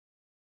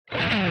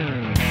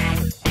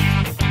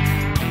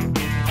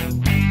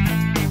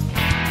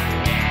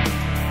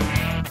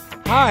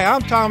Hi,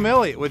 I'm Tom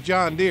Elliott with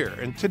John Deere,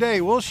 and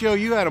today we'll show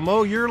you how to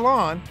mow your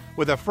lawn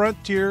with a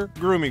Frontier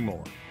Grooming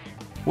Mower.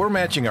 We're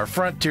matching our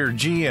Frontier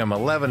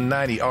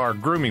GM1190R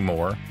Grooming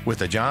Mower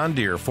with a John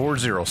Deere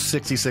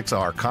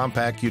 4066R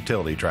compact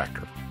utility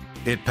tractor.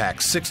 It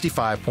packs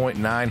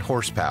 65.9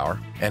 horsepower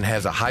and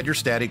has a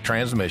hydrostatic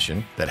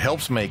transmission that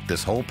helps make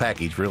this whole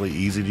package really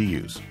easy to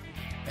use.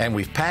 And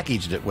we've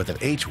packaged it with an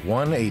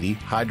H180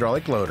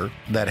 hydraulic loader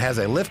that has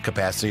a lift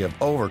capacity of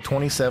over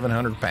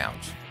 2,700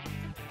 pounds.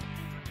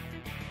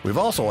 We've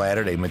also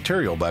added a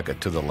material bucket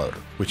to the loader,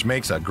 which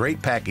makes a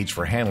great package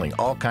for handling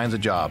all kinds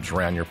of jobs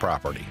around your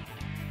property.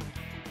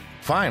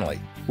 Finally,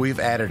 we've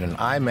added an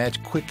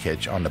iMatch quick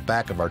hitch on the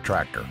back of our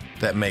tractor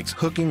that makes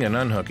hooking and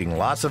unhooking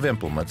lots of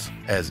implements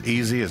as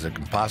easy as it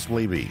can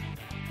possibly be.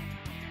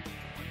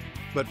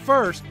 But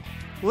first,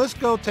 let's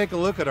go take a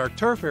look at our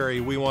turf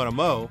area we want to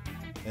mow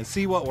and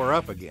see what we're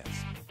up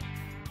against.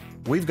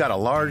 We've got a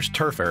large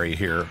turf area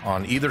here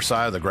on either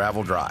side of the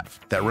gravel drive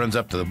that runs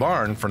up to the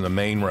barn from the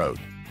main road.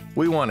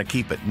 We want to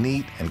keep it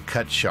neat and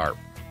cut sharp,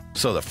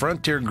 so the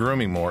Frontier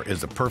Grooming Mower is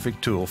the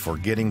perfect tool for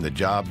getting the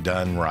job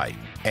done right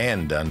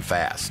and done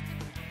fast.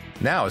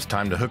 Now it's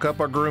time to hook up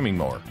our grooming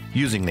mower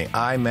using the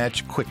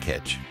iMatch quick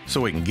hitch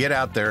so we can get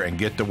out there and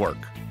get to work.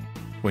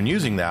 When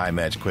using the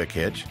iMatch quick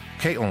hitch,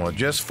 Caitlin will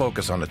just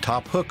focus on the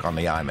top hook on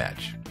the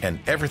iMatch, and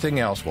everything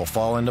else will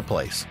fall into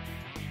place.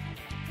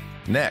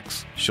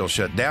 Next, she'll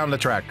shut down the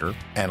tractor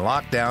and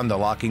lock down the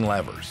locking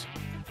levers.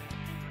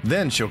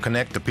 Then she'll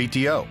connect the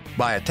PTO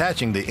by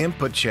attaching the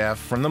input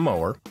shaft from the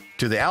mower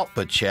to the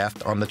output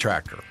shaft on the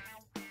tractor.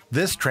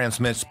 This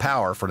transmits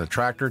power from the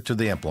tractor to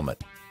the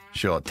implement.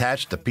 She'll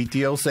attach the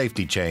PTO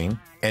safety chain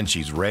and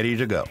she's ready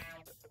to go.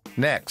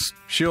 Next,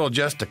 she'll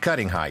adjust the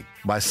cutting height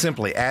by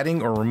simply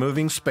adding or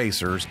removing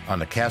spacers on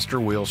the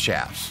caster wheel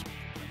shafts.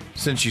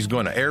 Since she's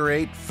going to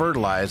aerate,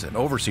 fertilize, and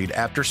overseed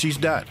after she's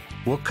done,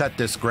 we'll cut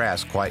this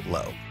grass quite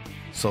low.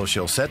 So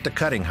she'll set the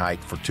cutting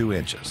height for 2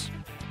 inches.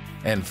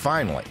 And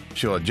finally,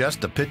 she'll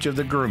adjust the pitch of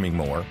the grooming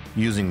mower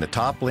using the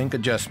top link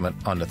adjustment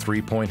on the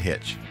 3-point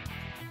hitch.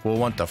 We'll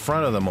want the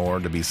front of the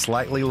mower to be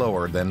slightly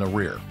lower than the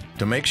rear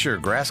to make sure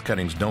grass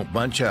cuttings don't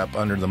bunch up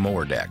under the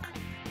mower deck.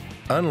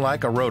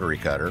 Unlike a rotary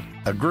cutter,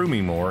 a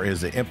grooming mower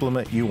is the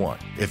implement you want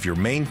if you're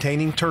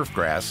maintaining turf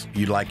grass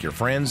you'd like your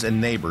friends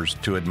and neighbors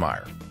to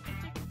admire.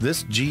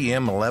 This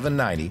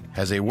GM1190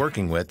 has a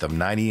working width of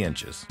 90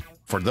 inches.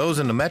 For those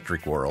in the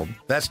metric world,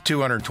 that's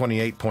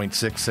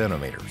 228.6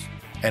 centimeters.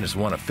 And is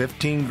one of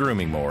 15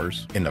 grooming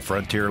mowers in the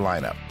Frontier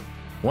lineup.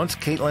 Once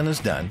Caitlin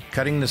is done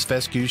cutting this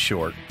fescue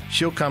short,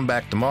 she'll come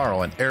back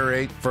tomorrow and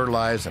aerate,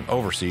 fertilize, and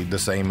overseed the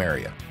same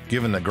area,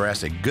 giving the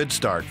grass a good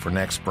start for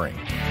next spring.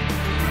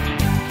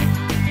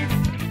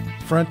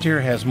 Frontier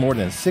has more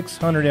than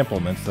 600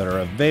 implements that are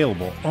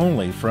available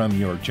only from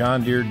your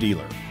John Deere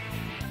dealer.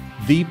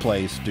 The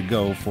place to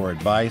go for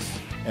advice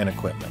and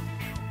equipment.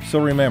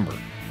 So remember,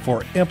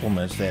 for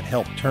implements that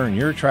help turn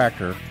your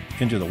tractor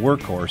into the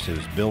workhorse it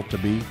is built to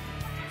be,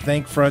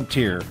 thank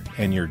Frontier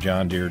and your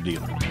John Deere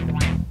dealer.